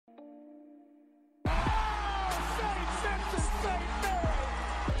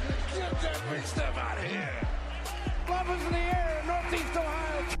Big step out of here. Love is in the air, Northeast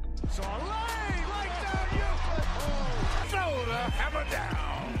Ohio. So a lay like down Euclid. Oh, throw the hammer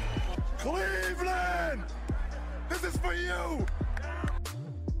down. Cleveland, this is for you.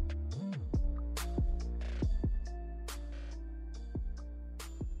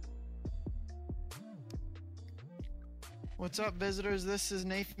 What's up, visitors? This is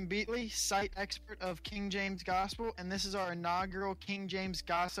Nathan Beatley, site expert of King James Gospel, and this is our inaugural King James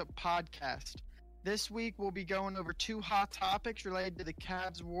Gossip podcast. This week, we'll be going over two hot topics related to the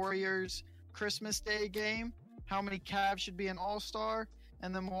Cavs-Warriors Christmas Day game, how many Cavs should be an all-star,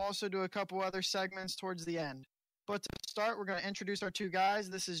 and then we'll also do a couple other segments towards the end. But to start, we're going to introduce our two guys.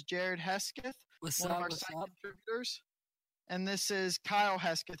 This is Jared Hesketh, one of our site contributors, and this is Kyle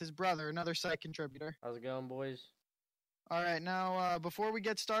Hesketh, his brother, another site contributor. How's it going, boys? All right, now before we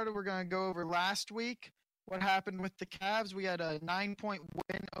get started, we're going to go over last week, what happened with the Cavs. We had a 9-point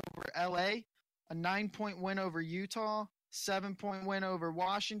win over LA, a 9-point win over Utah, 7-point win over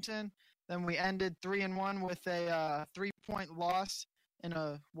Washington. Then we ended 3-1 with a 3-point loss in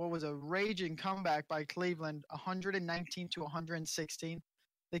a raging comeback by Cleveland, 119-116.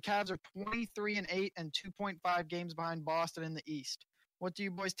 The Cavs are 23-8 and 2.5 games behind Boston in the East. What do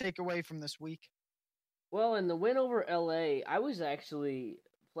you boys take away from this week? Well, in the win over LA, I was actually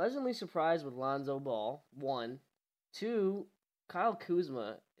pleasantly surprised with Lonzo Ball, 1. 2, Kyle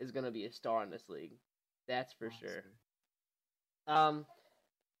Kuzma is going to be a star in this league. That's for sure.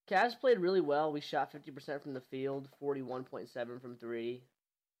 Cavs played really well. We shot 50% from the field, 41.7 from 3.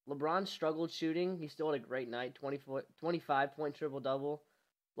 LeBron struggled shooting. He still had a great night, 25-point triple-double.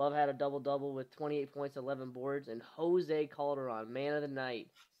 Love had a double-double with 28 points, 11 boards. And Jose Calderon, man of the night,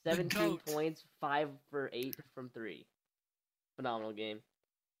 17 points, 5 for 8 from 3. Phenomenal game.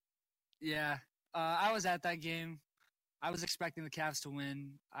 Yeah, I was at that game. I was expecting the Cavs to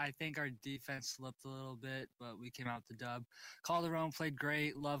win. I think our defense slipped a little bit, but we came out the dub. Calderon played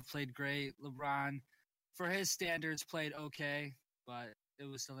great. Love played great. LeBron, for his standards, played okay, but it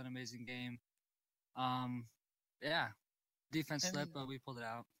was still an amazing game. Yeah, defense slipped, but we pulled it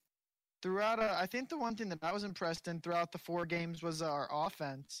out. Throughout, I think the one thing that I was impressed in throughout the 4 games was our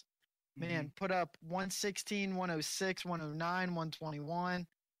offense. Man, put up 116, 106, 109, 121.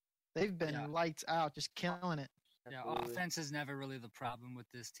 They've been lights out, just killing it. Yeah, offense is never really the problem with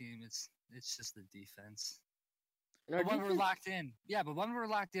this team. It's just the defense. But when we're locked in,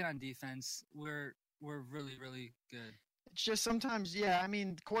 on defense, we're really, really good. It's just sometimes,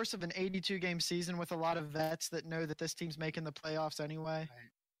 the course of an 82-game season with a lot of vets that know that this team's making the playoffs anyway.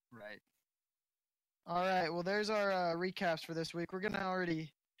 Right. All right, well, there's our recaps for this week. We're going to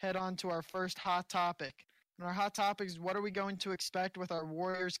already head on to our first hot topic. And our hot topic is, what are we going to expect with our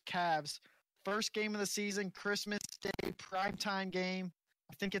Warriors-Cavs? First game of the season, Christmas Day, primetime game.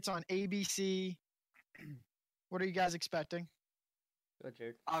 I think it's on ABC. What are you guys expecting? Go ahead,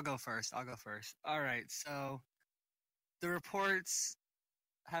 Jared. I'll go first. All right, so the reports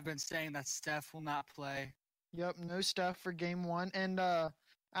have been saying that Steph will not play. Yep, no Steph for game 1. And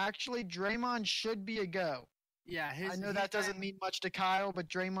actually, Draymond should be a go. Yeah, I know that doesn't mean much to Kyle, but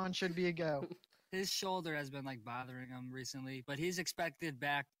Draymond should be a go. His shoulder has been bothering him recently, but he's expected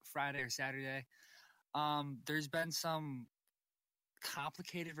back Friday or Saturday. There's been some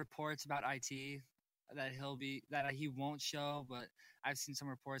complicated reports about IT that he won't show, but I've seen some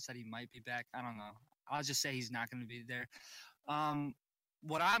reports that he might be back. I don't know. I'll just say he's not going to be there.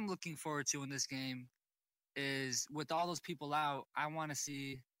 What I'm looking forward to in this game is, with all those people out, I want to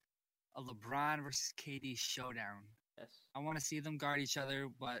see a LeBron versus KD showdown. Yes. I want to see them guard each other,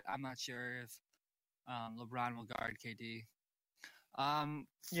 but I'm not sure if LeBron will guard KD. I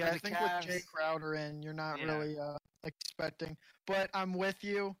think Cavs, with Jay Crowder in, you're not really expecting. But I'm with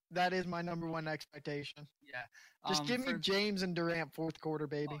you. That is my number one expectation. Yeah. Just give me James and Durant fourth quarter,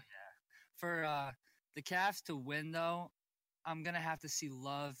 baby. Oh, yeah. For the Cavs to win, though, I'm going to have to see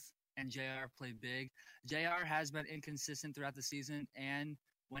Love and JR play big. JR has been inconsistent throughout the season, and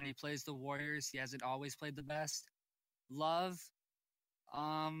when he plays the Warriors, he hasn't always played the best. Love,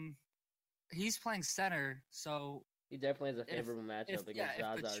 he's playing center, so he definitely has a favorable matchup against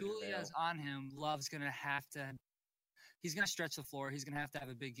Zaza. If Pachulia's on him, Love's going to have to – he's going to stretch the floor. He's going to have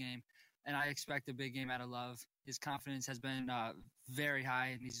a big game, and I expect a big game out of Love. His confidence has been very high,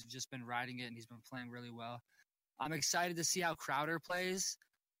 and he's just been riding it, and he's been playing really well. I'm excited to see how Crowder plays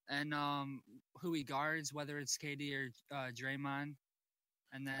and who he guards, whether it's KD or Draymond.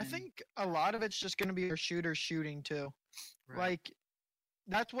 And then I think a lot of it's just going to be our shooters shooting too. Right.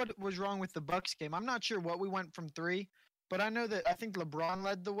 That's what was wrong with the Bucks game. I'm not sure what we went from 3, but I know that I think LeBron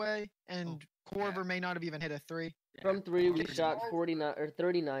led the way, and Corver may not have even hit a three. From three, we Corver's shot all- 49 or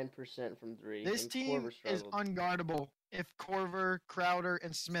 39% from three. This and team Corver is struggled. unguardable if Corver, Crowder,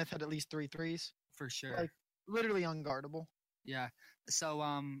 and Smith had at least 3 threes. for sure. Like, literally unguardable. Yeah. So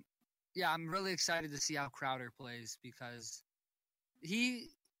yeah, I'm really excited to see how Crowder plays because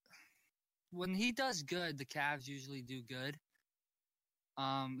when he does good, the Cavs usually do good.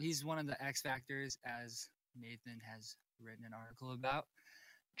 He's one of the X factors, as Nathan has written an article about.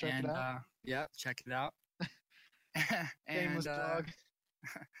 Check it out. Yeah, check it out. Shameless plug.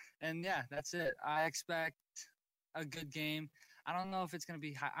 And yeah, that's it. I expect a good game. I don't know if it's gonna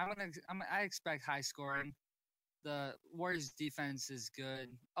be high. I expect high scoring. The Warriors defense is good.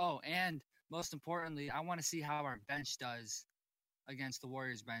 Oh, and most importantly, I want to see how our bench does against the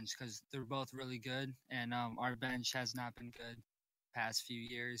Warriors bench because they're both really good, and our bench has not been good past few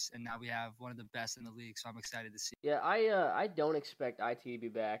years, and now we have one of the best in the league. So I'm excited to see. Yeah, I don't expect IT to be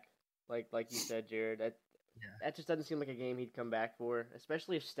back. Like you said, Jared. That just doesn't seem like a game he'd come back for,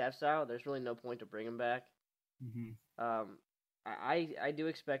 especially if Steph's out. There's really no point to bring him back. Mm-hmm. I do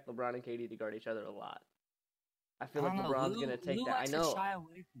expect LeBron and KD to guard each other a lot. I feel like don't know. LeBron's Lou- gonna take Lou that. I likes to know, shy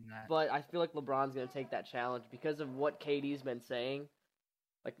away from that. but I feel like LeBron's gonna take that challenge because of what KD's been saying.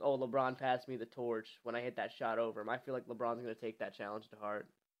 Like, oh, LeBron passed me the torch when I hit that shot over him. I feel like LeBron's gonna take that challenge to heart.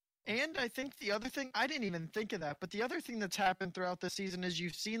 And I think the other thing, I didn't even think of that, but the other thing that's happened throughout the season is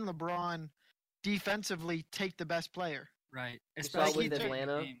you've seen LeBron defensively take the best player. Right. You saw Especially with in the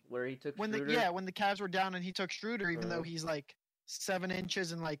Atlanta where he took When Schroeder. when the Cavs were down and he took Schroeder, even though Uh-huh. he's like 7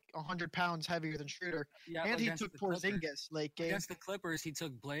 inches and like 100 pounds heavier than Schroeder, Yeah, and he against took the Clippers. Porzingis late game. Against the Clippers, he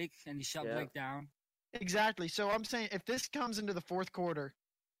took Blake and he shut Yeah. Blake down. Exactly. So I'm saying if this comes into the fourth quarter,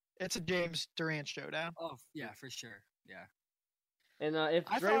 it's a James Durant showdown. Oh yeah, for sure. Yeah. And if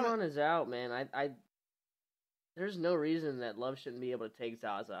I Draymond thought- is out, man, I there's no reason that Love shouldn't be able to take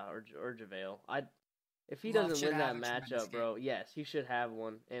Zaza or JaVale. If he Love doesn't should win that have a tremendous matchup, bro, yes, he should have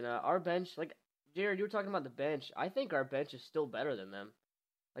one. And our bench, like Jared, you were talking about the bench. I think our bench is still better than them.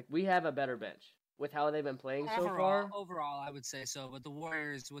 Like we have a better bench with how they've been playing so far. Overall, I would say so. But the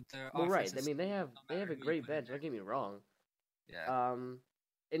Warriors, with their Well, right. offensive I mean, they have scheme, no matter a who you great put in bench. there. Don't get me wrong. Yeah.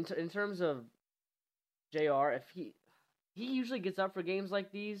 In terms of Jr., if he usually gets up for games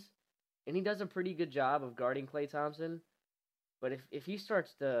like these, and he does a pretty good job of guarding Klay Thompson. But if he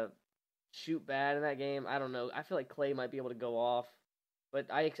starts to shoot bad in that game, I don't know. I feel like Klay might be able to go off. But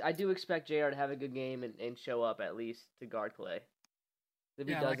I do expect Jr. to have a good game and show up at least to guard Klay. If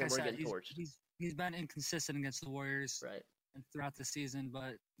he Yeah, doesn't, like I we're said, getting torched. he's been inconsistent against the Warriors Right. and throughout the season,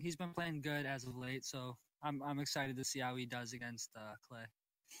 but he's been playing good as of late. So I'm excited to see how he does against Klay.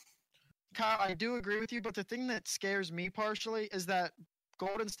 Kyle, I do agree with you, but the thing that scares me partially is that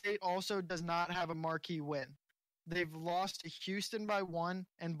Golden State also does not have a marquee win. They've lost to Houston by 1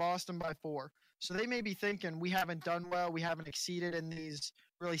 and Boston by 4. So they may be thinking we haven't done well, we haven't exceeded in these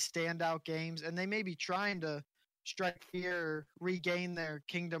really standout games, and they may be trying to strike fear, regain their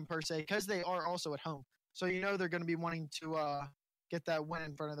kingdom per se, because they are also at home. So you know they're going to be wanting to get that win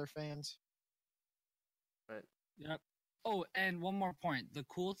in front of their fans. Yep. Oh, and one more point. The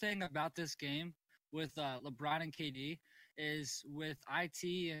cool thing about this game with LeBron and KD is with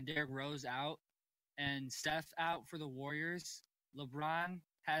IT and Derrick Rose out and Steph out for the Warriors, LeBron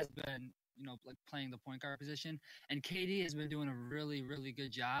has been, like playing the point guard position, and KD has been doing a really, really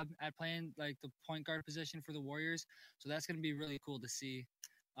good job at playing like the point guard position for the Warriors. So that's going to be really cool to see.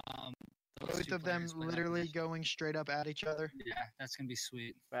 Those Both two of them players play that literally position. going straight up at each other. Yeah, that's going to be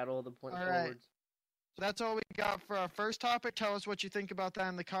sweet. Battle of the point All right. forwards. So that's all we got for our first topic. Tell us what you think about that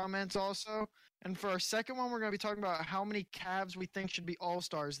in the comments also. And for our second one, we're going to be talking about how many Cavs we think should be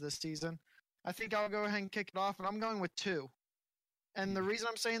all-stars this season. I think I'll go ahead and kick it off, and I'm going with 2. And the reason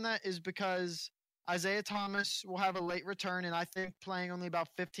I'm saying that is because Isaiah Thomas will have a late return, and I think playing only about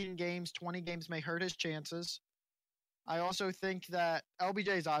 15 games, 20 games may hurt his chances. I also think that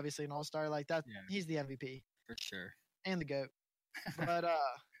LBJ is obviously an all-star. Like that, Yeah. He's the MVP For sure. and the GOAT. But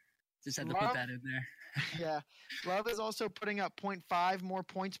Just had to Love- put that in there. yeah. Love is also putting up 0.5 more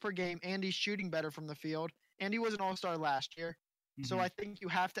points per game, and he's shooting better from the field. And he was an all-star last year. So Mhm. I think you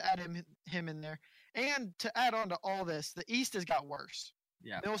have to add him in there. And to add on to all this, the East has got worse.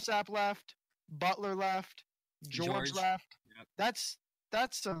 Yeah. Millsap left, Butler left, George George. left. Yep. That's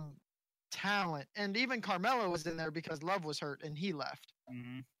some talent. And even Carmelo was in there because Love was hurt and he left.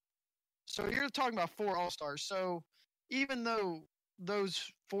 hmm So you're talking about 4 all-stars. So even though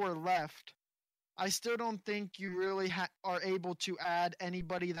those 4 left, I still don't think you really are able to add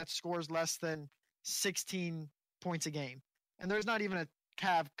anybody that scores less than 16 points a game. And there's not even a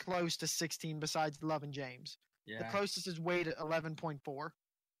Cav close to 16 besides Love and James. Yeah. The closest is Wade at 11.4.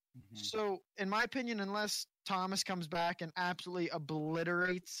 So, in my opinion, unless Thomas comes back and absolutely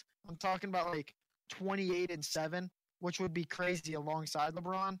obliterates, I'm talking about like 28-7, which would be crazy alongside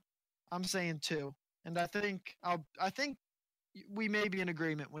LeBron. I'm saying 2, and I think we may be in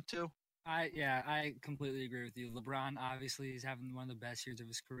agreement with 2. I completely agree with you. LeBron obviously is having one of the best years of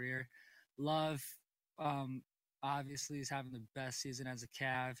his career. Love, obviously is having the best season as a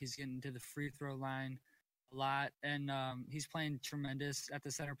Cav. He's getting to the free throw line a lot, and he's playing tremendous at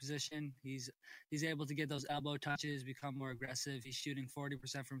the center position. He's able to get those elbow touches, become more aggressive. He's shooting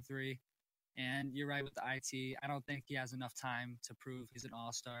 40% from 3. And you're right with the IT. I don't think he has enough time to prove he's an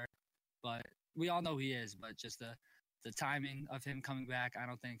all-star, but we all know he is. But just the timing of him coming back, I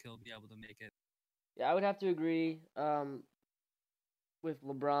don't think he'll be able to make it. Yeah, I would have to agree. With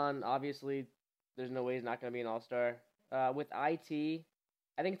LeBron, obviously, there's no way he's not going to be an all-star. With IT,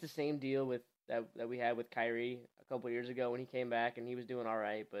 I think it's the same deal with that we had with Kyrie a couple years ago when he came back and he was doing all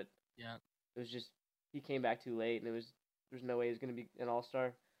right, but yeah, it was just he came back too late, and there's no way he's going to be an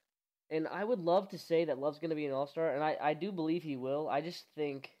all-star. And I would love to say that Love's going to be an all-star, and I do believe he will. I just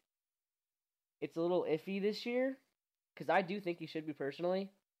think it's a little iffy this year, because I do think he should be personally.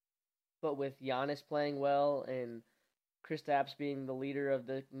 But with Giannis playing well and Kristaps being the leader of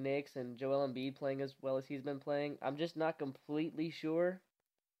the Knicks and Joel Embiid playing as well as he's been playing, I'm just not completely sure.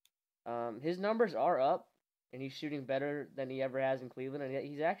 His numbers are up, and he's shooting better than he ever has in Cleveland, and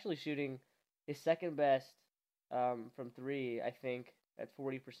he's actually shooting his second best from 3, I think, at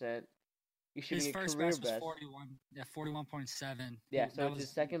 40%. He's shooting his first career best was 41.7. Yeah, so it's his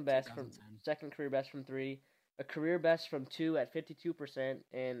second career best from 3, a career best from 2 at 52%,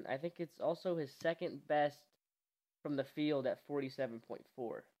 and I think it's also his second best from the field at 47.4.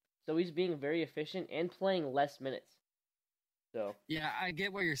 So he's being very efficient and playing less minutes. So yeah, I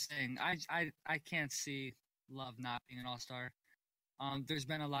get what you're saying. I can't see Love not being an all-star. There's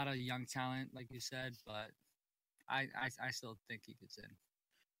been a lot of young talent, like you said, but I still think he gets in.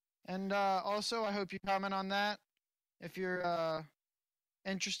 And also, I hope you comment on that. If you're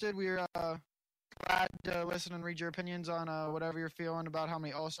interested, we're glad to listen and read your opinions on whatever you're feeling about how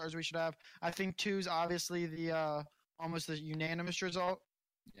many All-Stars we should have. I think 2 is obviously the almost the unanimous result.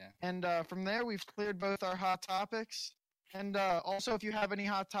 Yeah. And from there, we've cleared both our hot topics. And also, if you have any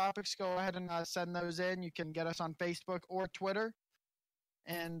hot topics, go ahead and send those in. You can get us on Facebook or Twitter.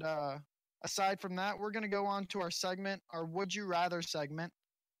 And aside from that, we're going to go on to our segment, our Would You Rather segment.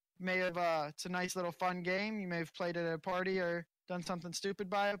 May have it's a nice little fun game. You may have played it at a party or done something stupid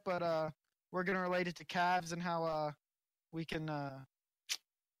by it, but we're going to relate it to Cavs and how we can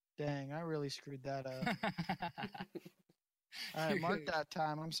dang, I really screwed that up. All right, mark that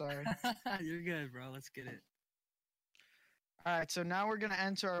time. I'm sorry. You're good, bro. Let's get it. All right, so now we're going to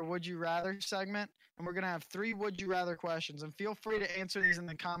enter our Would You Rather segment, and we're going to have 3 Would You Rather questions. And feel free to answer these in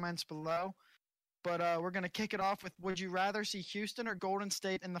the comments below. But we're going to kick it off with, would you rather see Houston or Golden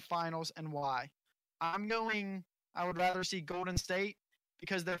State in the finals, and why? I would rather see Golden State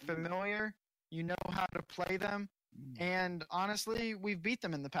because they're familiar. You know how to play them. And honestly, we've beat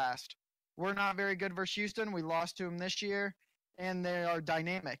them in the past. We're not very good versus Houston. We lost to them this year, and they are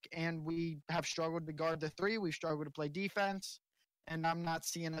dynamic. And we have struggled to guard the 3. We've struggled to play defense. And I'm not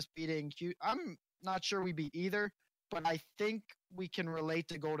seeing us beating Houston. I'm not sure we beat either, but I think we can relate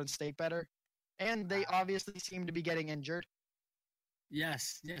to Golden State better. And they obviously seem to be getting injured.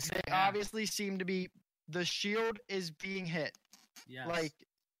 Yes. They obviously seem to be – the shield is being hit. Yes. Like,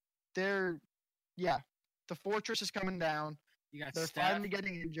 the fortress is coming down. They're finally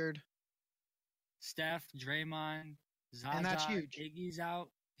getting injured. Steph, Draymond, Zaza, and that's huge. Iggy's out.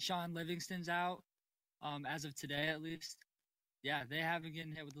 Sean Livingston's out, as of today at least. Yeah, they have been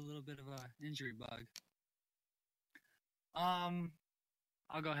getting hit with a little bit of a injury bug.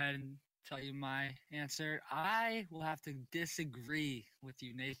 I'll go ahead and tell you my answer. I will have to disagree with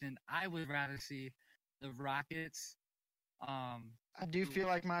you, Nathan. I would rather see the Rockets. I do feel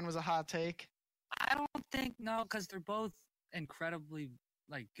like mine was a hot take. I don't think because they're both incredibly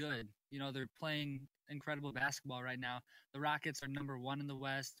good. You know, they're playing incredible basketball right now. The Rockets are number 1 in the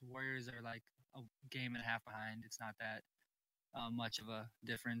West. Warriors are like a game and a half behind. It's not that much of a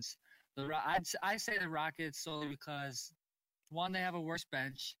difference. I say the Rockets solely because 1, they have a worse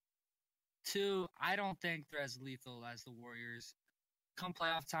bench. 2, I don't think they're as lethal as the Warriors. Come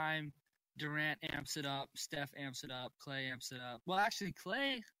playoff time, Durant amps it up, Steph amps it up, Clay amps it up. Well, actually,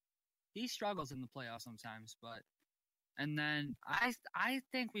 Clay, he struggles in the playoffs sometimes, and then I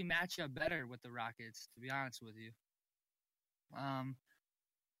think we match up better with the Rockets, to be honest with you.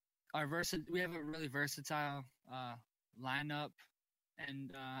 We have a really versatile lineup,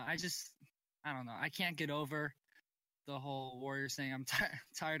 and I don't know. I can't get over the whole Warriors thing. I'm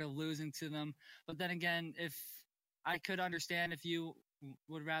tired of losing to them. But then again, if I could understand if you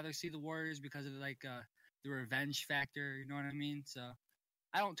would rather see the Warriors because of like the revenge factor, you know what I mean? So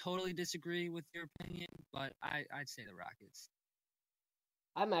I don't totally disagree with your opinion, but I'd say the Rockets.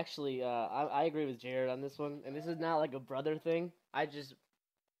 I'm actually, I agree with Jared on this one, and this is not like a brother thing. I just,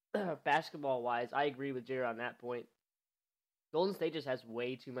 basketball-wise, I agree with Jared on that point. Golden State just has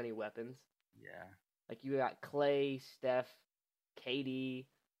way too many weapons. Yeah. Like, you got Clay, Steph, KD,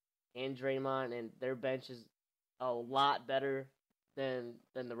 and Draymond, and their bench is a lot better than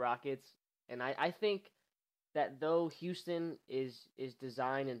the Rockets. And I think that though Houston is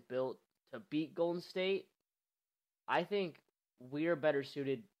designed and built to beat Golden State, I think we're better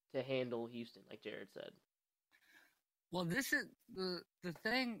suited to handle Houston, like Jared said. Well, this is the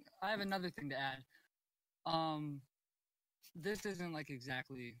thing. I have another thing to add. This isn't like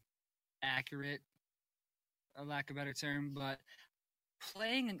exactly accurate, a lack of a better term, but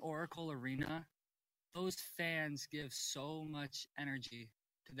playing in Oracle Arena, those fans give so much energy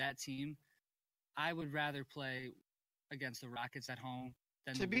to that team. I would rather play against the Rockets at home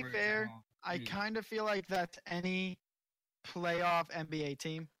than To the be Warriors at fair, home. I kind of feel like that's any playoff NBA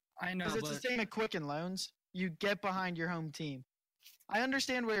team. I know, Because it's but the same at Quicken Loans. You get behind your home team. I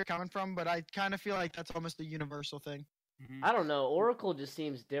understand where you're coming from, but I kind of feel like that's almost a universal thing. I don't know. Oracle just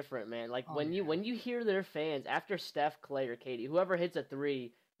seems different, man. Like Oh, when yeah. you hear their fans after Steph, Clay, or KD, whoever hits a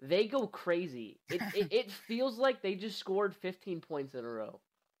three, they go crazy. It feels like they just scored 15 points in a row.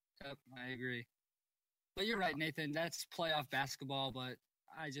 Yep, I agree. But you're right, Nathan. That's playoff basketball, but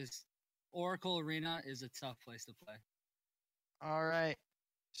Oracle Arena is a tough place to play. All right.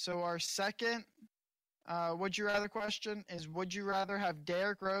 So our second would you rather question is, would you rather have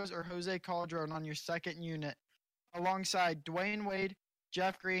Derrick Rose or Jose Calderon on your second unit alongside Dwayne Wade,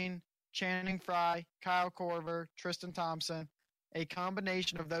 Jeff Green, Channing Frye, Kyle Korver, Tristan Thompson, a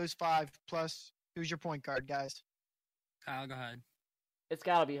combination of those five plus who's your point guard, guys? Kyle, go ahead. It's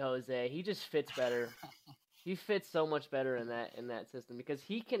got to be Jose. He just fits better. He fits so much better in that system because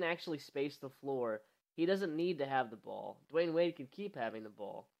he can actually space the floor. He doesn't need to have the ball. Dwayne Wade can keep having the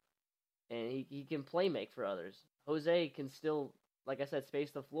ball, and he can play make for others. Jose can still, like I said,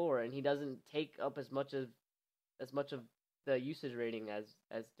 space the floor, and he doesn't take up as much of the usage rating as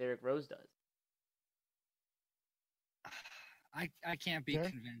Derrick Rose does. I can't be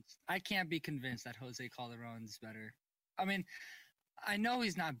convinced. I can't be convinced that Jose Calderon's better. I mean, I know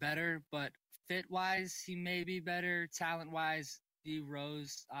he's not better, but fit-wise, he may be better. Talent-wise, D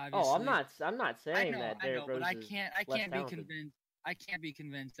Rose, obviously. Oh, I'm not saying that Derrick Rose but I is can't less be talented. convinced. I can't be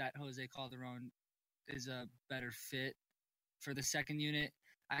convinced that Jose Calderon is a better fit for the second unit.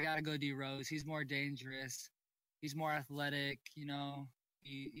 I gotta go D Rose. He's more dangerous. He's more athletic. You know,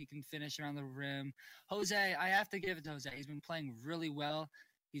 he can finish around the rim. Jose, I have to give it to Jose. He's been playing really well.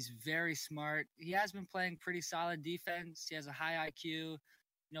 He's very smart. He has been playing pretty solid defense. He has a high IQ. You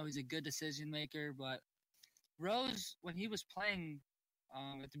know, he's a good decision maker. But Rose, when he was playing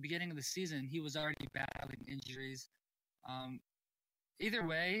at the beginning of the season, he was already battling injuries. Either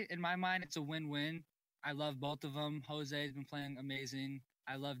way, in my mind, it's a win-win. I love both of them. Jose has been playing amazing.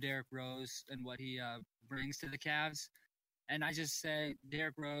 I love Derrick Rose and what he brings to the Cavs. And I just say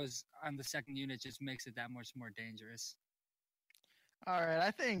Derrick Rose on the second unit just makes it that much more dangerous. All right, I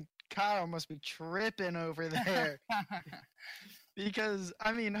think Kyle must be tripping over there because,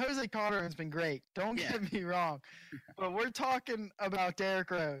 I mean, Jose Calderon's been great. Don't get me wrong. But we're talking about Derrick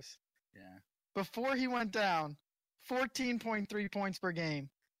Rose. Yeah. Before he went down, 14.3 points per game.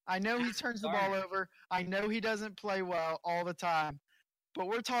 I know he turns the ball over. I know he doesn't play well all the time. But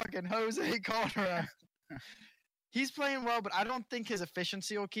we're talking Jose Calderon. He's playing well, but I don't think his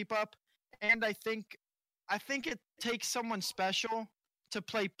efficiency will keep up. And I think it takes someone special to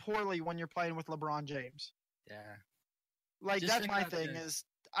play poorly when you're playing with LeBron James. Yeah. Like, Just that's think my about thing this. is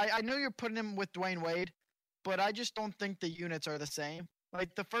I know you're putting him with Dwayne Wade, but I just don't think the units are the same.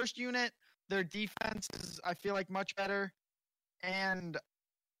 Like, the first unit, their defense is, I feel like, much better. And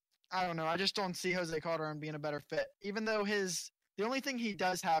I don't know. I just don't see Jose Calderon being a better fit. Even though the only thing he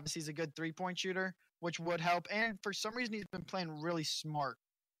does have is he's a good three-point shooter, which would help. And for some reason, he's been playing really smart.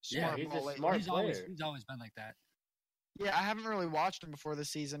 Yeah, he's ball a lately. smart He's always been like that. Yeah, I haven't really watched him before this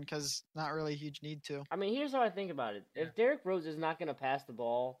season because not really a huge need to. I mean, here's how I think about it. Yeah. If Derrick Rose is not going to pass the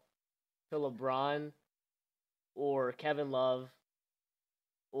ball to LeBron or Kevin Love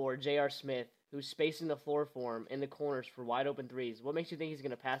or J.R. Smith, who's spacing the floor for him in the corners for wide open threes, what makes you think he's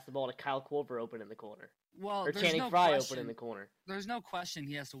going to pass the ball to Kyle Korver open in the corner? Well, Or there's Channing no Frye question. open in the corner? There's no question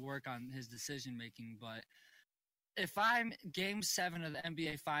he has to work on his decision making, but if I'm Game 7 of the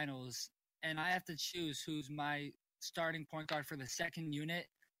NBA Finals and I have to choose who's my starting point guard for the second unit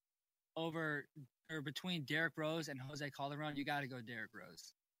between Derrick Rose and Jose Calderon, you got to go Derrick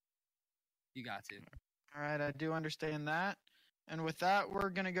Rose. You got to. All right, I do understand that. And with that, we're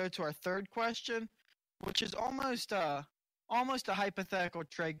going to go to our third question, which is almost a hypothetical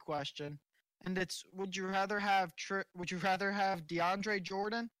trade question. And it's, would you rather have DeAndre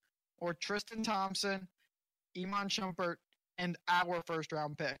Jordan or Tristan Thompson, Iman Shumpert, and our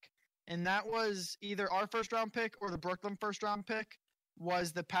first-round pick? And that was either our first-round pick or the Brooklyn first-round pick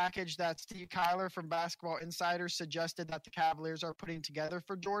was the package that Steve Kyler from Basketball Insider suggested that the Cavaliers are putting together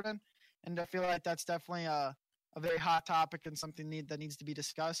for Jordan. And I feel like that's definitely a very hot topic and something that needs to be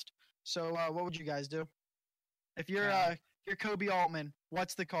discussed. So what would you guys do? If you're Kobe Altman,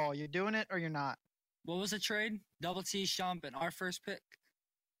 what's the call? You doing it or you're not? What was the trade? Double T, Shump, and our first pick?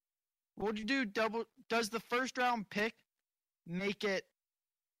 What would you do? Does the first-round pick make it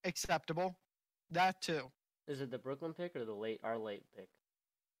acceptable? That too. Is it the Brooklyn pick or our late pick?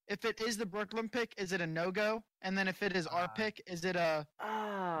 If it is the Brooklyn pick, is it a no-go? And then if it is our pick, is it a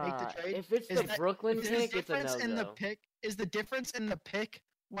make the trade? If it's the Brooklyn pick, it's a no-go. Is the difference in the pick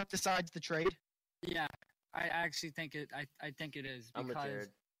what decides the trade? Yeah, I actually think it. I think it is I'm with because Jared.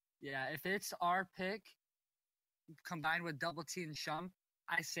 yeah, if it's our pick combined with Double T and Shump,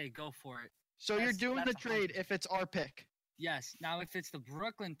 I say go for it. So you're doing the trade if it's our pick. Yes. Now, if it's the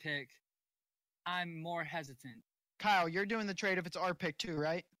Brooklyn pick, I'm more hesitant. Kyle, you're doing the trade if it's our pick too,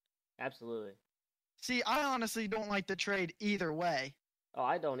 right? Absolutely. See, I honestly don't like the trade either way. Oh,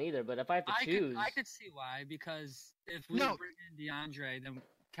 I don't either, but if I have to choose... I could see why, because if we bring in DeAndre, then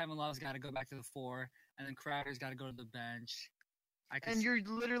Kevin Love's got to go back to the 4, and then Crowder's got to go to the bench. You're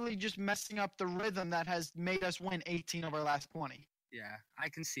literally just messing up the rhythm that has made us win 18 of our last 20. Yeah, I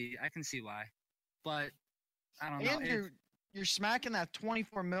can see why. But, I don't know. And you're smacking that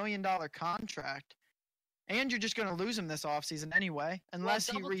 $24 million contract. And you're just going to lose him this offseason anyway, unless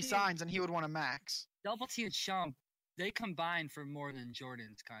he re-signs and he would want a max. Double T and Shump, they combine for more than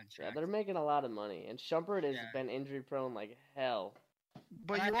Jordan's contract. Yeah, they're making a lot of money. And Shumpert has been injury-prone like hell.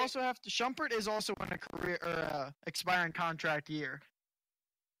 But you also have to... Shumpert is also in a career or expiring contract year.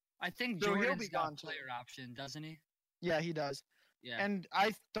 I think Jordan's got a player option, doesn't he? Yeah, he does. Yeah. And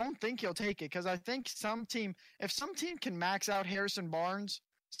I don't think he'll take it because I think if some team can max out Harrison Barnes,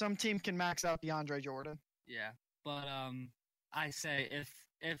 some team can max out DeAndre Jordan. Yeah, but I say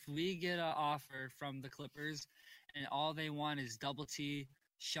if we get an offer from the Clippers and all they want is Double T,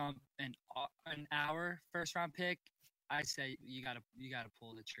 Shump, and our first round pick, I say you gotta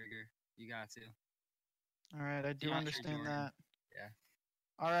pull the trigger. You got to. All right, I do understand that. Yeah.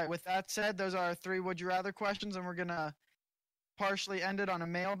 All right, with that said, those are our 3 would you rather questions, and we're gonna partially end it on a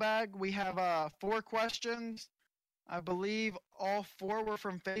mailbag. We have 4 questions. I believe all 4 were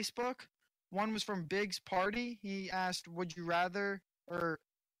from Facebook. One was from Biggs Party. He asked, would you rather, or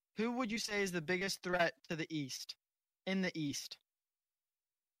who would you say is the biggest threat to the East, in the East?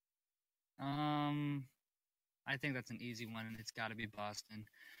 I think that's an easy one, and it's got to be Boston.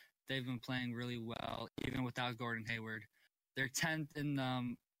 They've been playing really well, even without Gordon Hayward. They're 10th in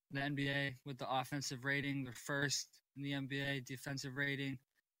the NBA with the offensive rating. They're 1st in the NBA defensive rating.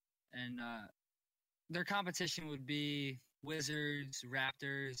 And their competition would be Wizards,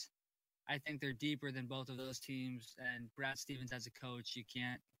 Raptors. I think they're deeper than both of those teams. And Brad Stevens as a coach, you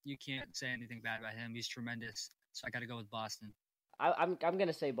can't say anything bad about him. He's tremendous. So I got to go with Boston. I'm going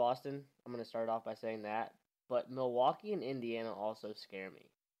to say Boston. I'm going to start off by saying that. But Milwaukee and Indiana also scare me.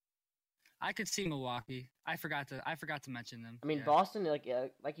 I could see Milwaukee. I forgot to mention them. I mean, Boston,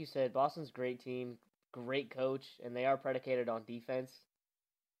 like you said, Boston's a great team, great coach, and they are predicated on defense.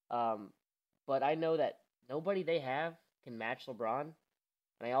 But I know that nobody they have can match LeBron,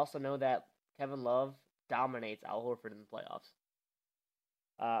 and I also know that Kevin Love dominates Al Horford in the playoffs.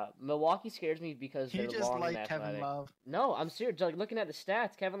 Milwaukee scares me because they're long and athletic. Kevin Love. No, I'm serious. Like, looking at the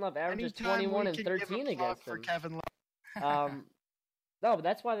stats, Kevin Love averages 21 and 13 against them. Kevin Love. No, but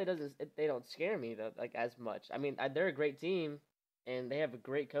that's why they don't scare me as much. I mean, they're a great team, and they have a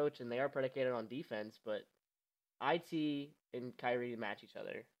great coach, and they are predicated on defense. But IT and Kyrie match each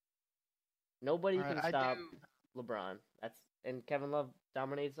other. Nobody can stop LeBron. And Kevin Love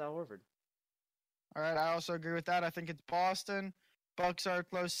dominates Al Horford. All right, I also agree with that. I think it's Boston. Bucks are a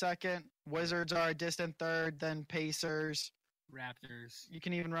close second. Wizards are a distant third. Then Pacers. Raptors. You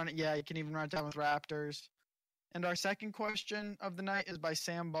can even run it. Yeah, you can even run it down with Raptors. And our second question of the night is by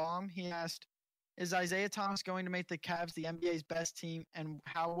Sam Baum. He asked, is Isaiah Thomas going to make the Cavs the NBA's best team, and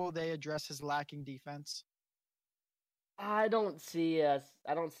how will they address his lacking defense? I don't see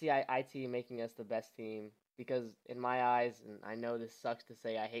IT making us the best team because in my eyes, and I know this sucks to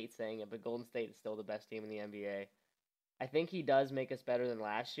say, I hate saying it, but Golden State is still the best team in the NBA. I think he does make us better than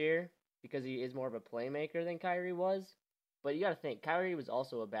last year because he is more of a playmaker than Kyrie was. But you got to think, Kyrie was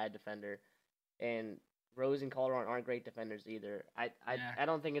also a bad defender, and Rose and Calderon aren't great defenders either. I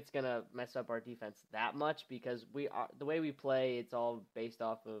don't think it's gonna mess up our defense that much because the way we play, it's all based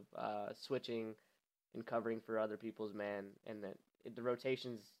off of switching and covering for other people's man, and the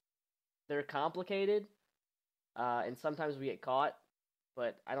rotations, they're complicated, and sometimes we get caught.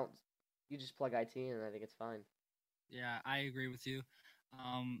 But you just plug IT and I think it's fine. Yeah, I agree with you.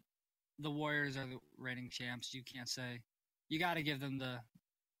 The Warriors are the reigning champs. You can't say. You got to give them the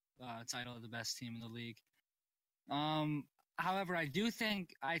title of the best team in the league. However, I do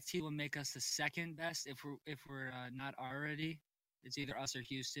think IT will make us the second best if we're not already. It's either us or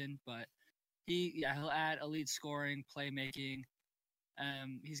Houston, but he'll add elite scoring, playmaking.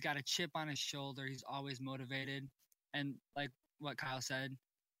 He's got a chip on his shoulder. He's always motivated, and like what Kyle said,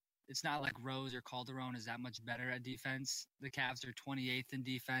 it's not like Rose or Calderon is that much better at defense. The Cavs are 28th in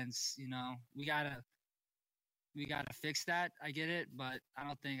defense. We gotta fix that. I get it, but I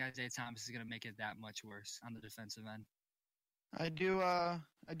don't think Isaiah Thomas is gonna make it that much worse on the defensive end. I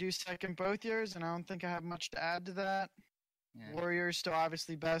do second both years, and I don't think I have much to add to that. Yeah. Warriors still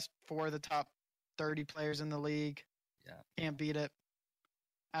obviously best for the top 30 players in the league. Yeah. Can't beat it.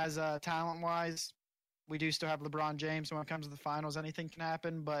 As talent-wise, we do still have LeBron James. When it comes to the finals, anything can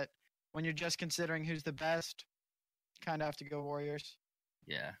happen, but when you're just considering who's the best, kind of have to go Warriors.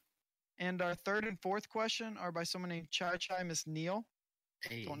 Yeah. And our third and fourth question are by someone named Chai Chai Miss Neil.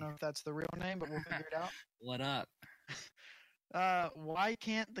 Hey. Don't know if that's the real name, but we'll figure it out. What up? Why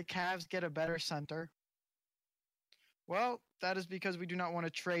can't the Cavs get a better center? Well, that is because we do not want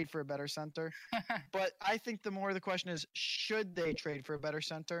to trade for a better center. But I think the more the question is, should they trade for a better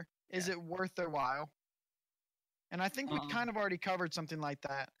center? Is it worth their while? And I think we kind of already covered something like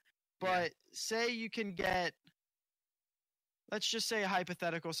that. But say you can get, let's just say a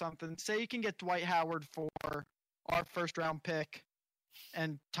hypothetical something. Say you can get Dwight Howard for our first round pick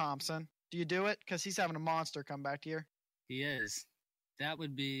and Thompson. Do you do it? Because he's having a monster comeback here. He is. That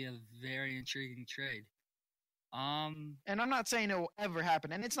would be a very intriguing trade. And I'm not saying it will ever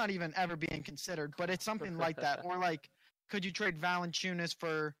happen, and it's not even ever being considered, but it's something like that. Or like, could you trade Valanciunas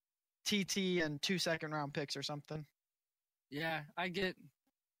for TT and 2 second-round picks or something? Yeah, I get.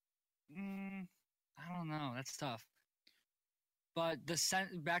 I don't know. That's tough. But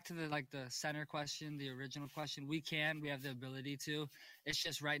back to the center question, the original question. We have the ability to. It's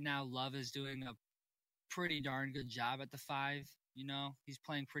just right now, Love is doing a pretty darn good job at the 5. He's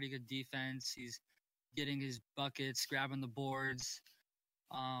playing pretty good defense. He's getting his buckets, grabbing the boards.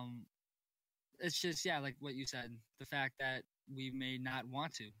 It's just, like what you said, the fact that we may not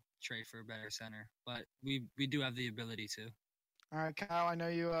want to trade for a better center, but we do have the ability to. All right, Kyle, I know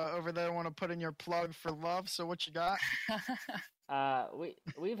you over there want to put in your plug for Love, so what you got?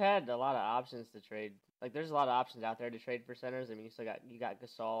 We've had a lot of options to trade. Like, there's a lot of options out there to trade for centers. I mean, you got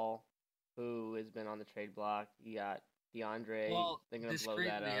Gasol, who has been on the trade block. You got DeAndre. Well, they're gonna blow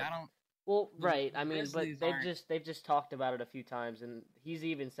that up. I don't. Well, right. I mean, but Grizzlies they've just talked about it a few times, and he's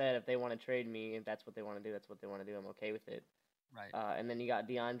even said if they want to trade me, if that's what they want to do, that's what they want to do. I'm okay with it. Right. And then you got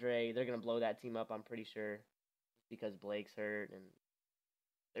DeAndre. They're gonna blow that team up. I'm pretty sure, because Blake's hurt and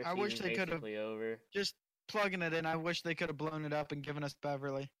their I wish season's they could have basically over. just plugging it in. I wish they could have blown it up and given us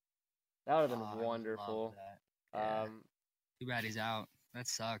Beverly. That would have been I would wonderful. love that. Yeah. Um, Too bad he's out. That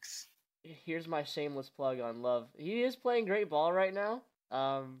sucks. Here's my shameless plug on Love. He is playing great ball right now.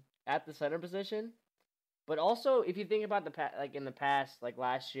 At the center position, but also if you think about in the past, like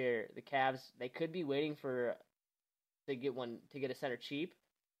last year, the Cavs, they could be waiting to get a center cheap,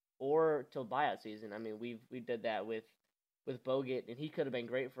 or till buyout season. I mean, we did that with Bogut, and he could have been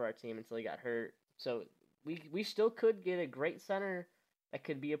great for our team until he got hurt. So we still could get a great center that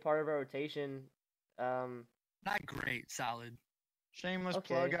could be a part of our rotation. Not great, solid. Shameless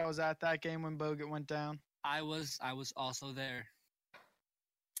Okay. plug. I was at that game when Bogut went down. I was also there.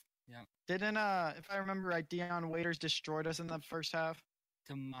 Didn't if I remember right, Deion Waiters destroyed us in the first half.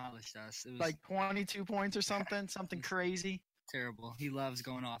 Demolished us. It was Like 22 points or something crazy. terrible. He loves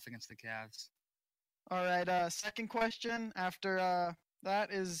going off against the Cavs. All right, second question after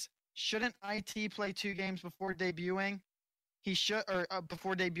that is, shouldn't IT play 2 games before debuting? He should, or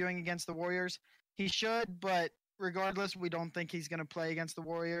before debuting against the Warriors. He should, but regardless, we don't think he's going to play against the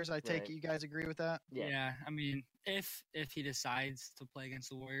Warriors. I take Right. it you guys agree with that? Yeah. I mean, if he decides to play against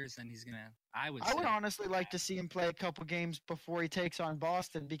the Warriors, then he's gonna. I would I would say- honestly like to see him play a couple games before he takes on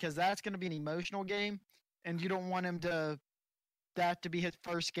Boston, because that's going to be an emotional game, and you don't want him to be his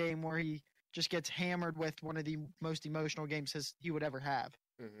first game where he just gets hammered with one of the most emotional games he would ever have.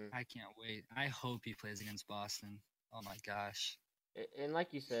 Mm-hmm. I can't wait. I hope he plays against Boston. Oh my gosh. And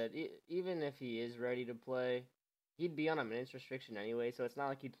like you said, even if he is ready to play, he'd be on a minutes restriction anyway, so it's not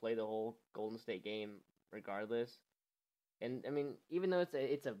like he'd play the whole Golden State game regardless. And I mean, even though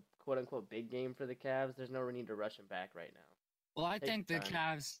it's a quote unquote big game for the Cavs, there's no need to rush him back right now. Well, I think the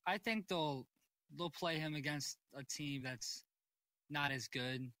Cavs. I think they'll play him against a team that's not as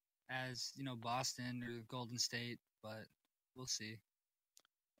good as Boston or Golden State, but we'll see.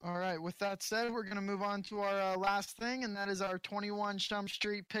 All right. With that said, we're going to move on to our last thing, and that is our 21 Shump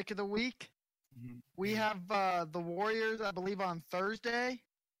Street pick of the week. Mm-hmm. We have the Warriors, I believe, on Thursday,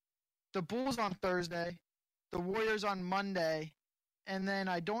 the Bulls on Thursday, the Warriors on Monday, and then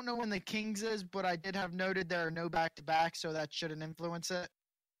I don't know when the Kings is, but I did have noted there are no back-to-back, so that shouldn't influence it.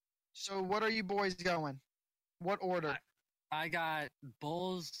 So what are you boys going? What order? I got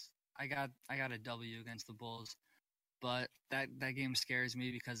Bulls. I got a W against the Bulls. But that game scares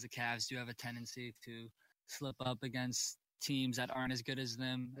me because the Cavs do have a tendency to slip up against teams that aren't as good as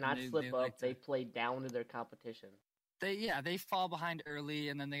them. Not slip up, they play down to their competition. They fall behind early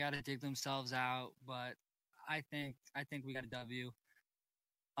and then they got to dig themselves out. But I think we got a W.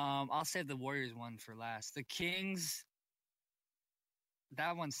 I'll save the Warriors one for last. The Kings,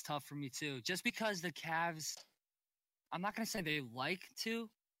 that one's tough for me too. Just because the Cavs, I'm not going to say they like to,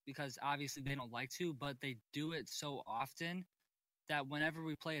 because obviously they don't like to, but they do it so often that whenever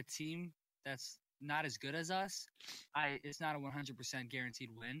we play a team that's not as good as us, it's not a 100% guaranteed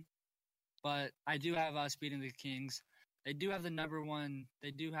win. But I do have us beating the Kings. They do have the number one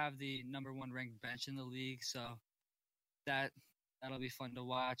ranked bench in the league, so that'll be fun to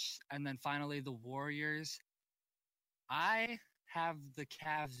watch. And then finally the Warriors. I have the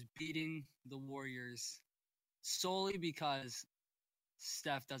Cavs beating the Warriors solely because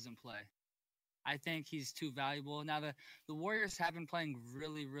Steph doesn't play. I think he's too valuable. Now, the Warriors have been playing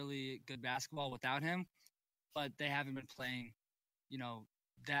really, really good basketball without him, but they haven't been playing,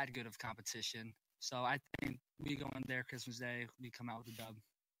 that good of competition. So I think we go in there Christmas Day, we come out with a dub.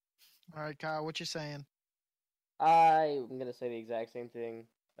 All right, Kyle, what you saying? I'm going to say the exact same thing.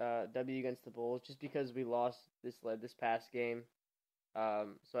 W against the Bulls, just because we lost this past game.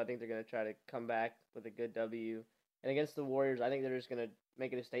 So I think they're going to try to come back with a good W. And against the Warriors, I think they're just going to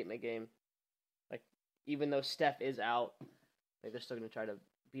make it a statement game. Like, even though Steph is out, they're still going to try to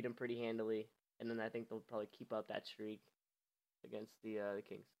beat him pretty handily. And then I think they'll probably keep up that streak against the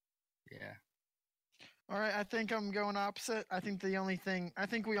Kings. Yeah. All right, I think I'm going opposite. I think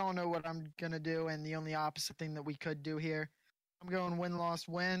we all know what I'm going to do, and the only opposite thing that we could do here, I'm going win-loss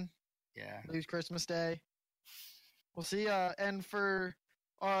win. Yeah. Lose Christmas Day. We'll see. And for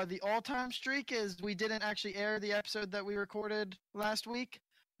the all-time streak is we didn't actually air the episode that we recorded last week,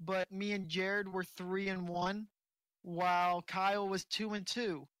 but me and Jared were 3-1, while Kyle was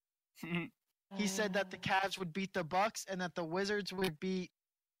 2-2. He said that the Cavs would beat the Bucks and that the Wizards would beat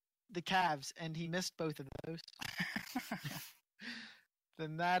the Cavs, and he missed both of those.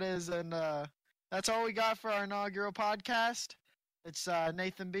 Then that's all we got for our inaugural podcast. It's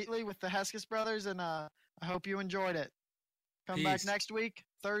Nathan Beatley with the Hesketh Brothers, and I hope you enjoyed it. Come back next week.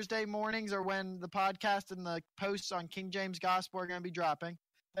 Thursday mornings are when the podcast and the posts on King James Gospel are going to be dropping.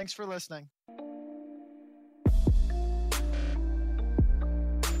 Thanks for listening.